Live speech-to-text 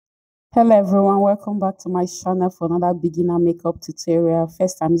Hello everyone, welcome back to my channel for another beginner makeup tutorial.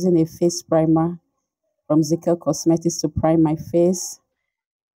 First, I'm using a face primer from Zekel Cosmetics to prime my face.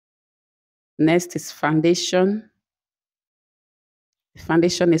 Next is foundation. The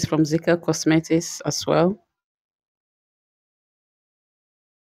foundation is from Zekel Cosmetics as well.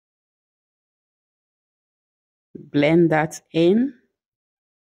 Blend that in.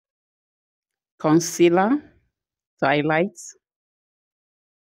 Concealer to highlight.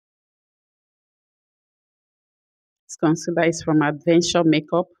 This concealer is from Adventure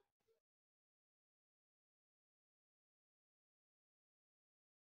Makeup.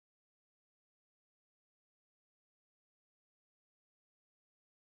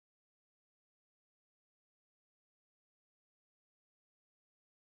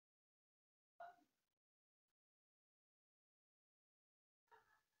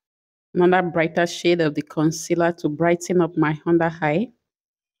 Another brighter shade of the concealer to brighten up my under eye.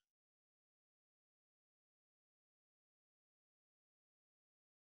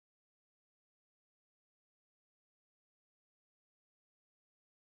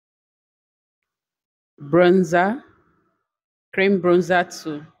 Bronzer, cream bronzer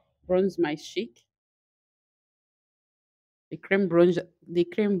to bronze my cheek. The cream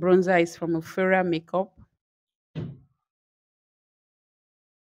bronzer is from Euphoria Makeup.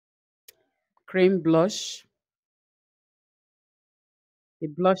 Cream blush. The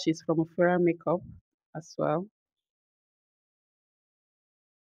blush is from Euphoria Makeup as well.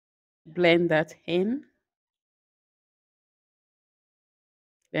 Blend that in.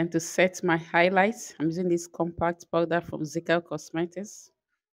 Then to set my highlights, I'm using this compact powder from Zekel Cosmetics.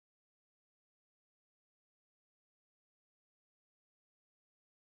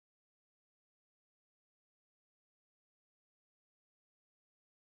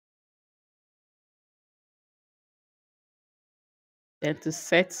 Then to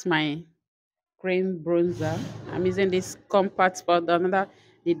set my cream bronzer, I'm using this compact powder,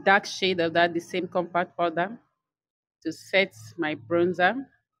 the dark shade of that, the same compact powder to set my bronzer.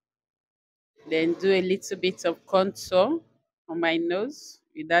 Then do a little bit of contour on my nose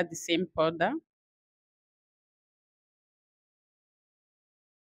with that the same powder.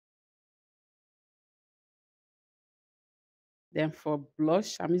 Then for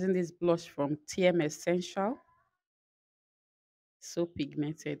blush, I'm using this blush from TM Essential. So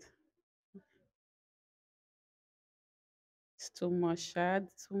pigmented. It's too much shade,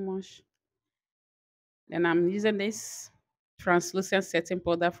 too much. Then I'm using this translucent setting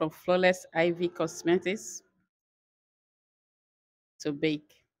powder from Flawless Ivy Cosmetics to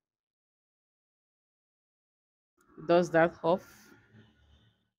bake. Does that off.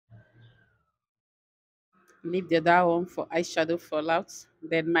 Leave the other one for eyeshadow fallout.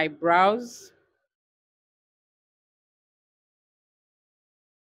 Then my brows.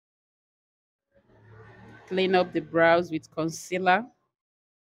 Clean up the brows with concealer.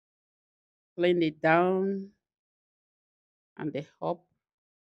 Clean it down and the up.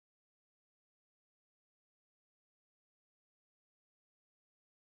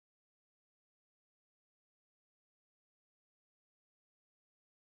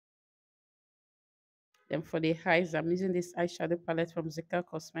 Then for the eyes, I'm using this eyeshadow palette from Zekel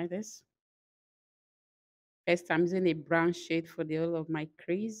Cosmetics. First, I'm using a brown shade for the whole of my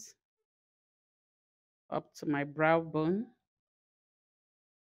crease up to my brow bone.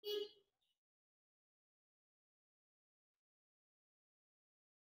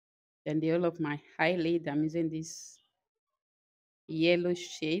 Then the whole of my eyelid, I'm using this yellow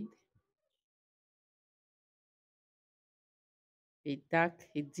shade,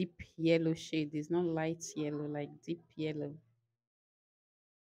 a deep yellow shade. It's not light yellow, like deep yellow.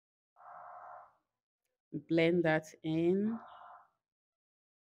 Blend that in.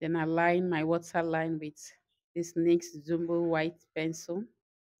 Then align my waterline with this NYX Zumbo white pencil.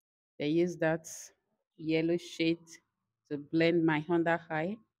 They use that yellow shade to blend my under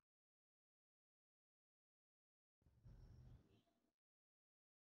eye.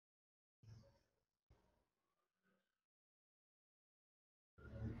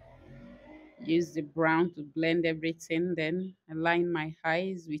 Use the brown to blend everything. Then align my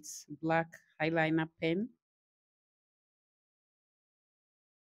eyes with black eyeliner pen.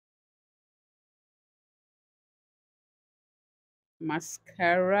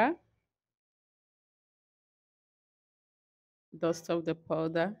 Mascara. Dust off the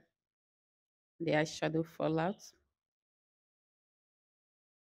powder. The eyeshadow fallout.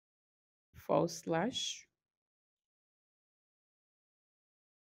 False lash.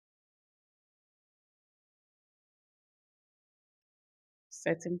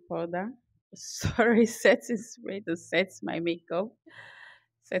 Setting powder. Sorry, setting spray to set my makeup.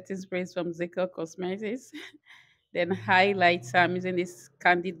 setting sprays from Zico Cosmetics. Then highlighter, I'm using this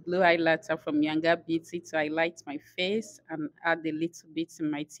Candid Blue highlighter from Younger Beauty to highlight my face and add a little bit in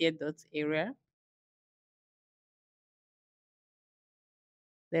my tear dot area.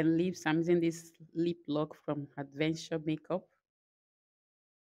 Then lips, I'm using this lip lock from Adventure Makeup.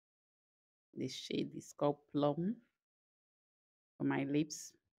 This shade is called Plum for my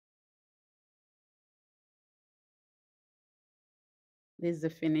lips. This is the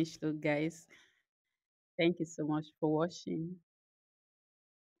finished look, guys. Thank you so much for watching.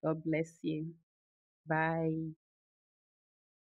 God bless you. Bye.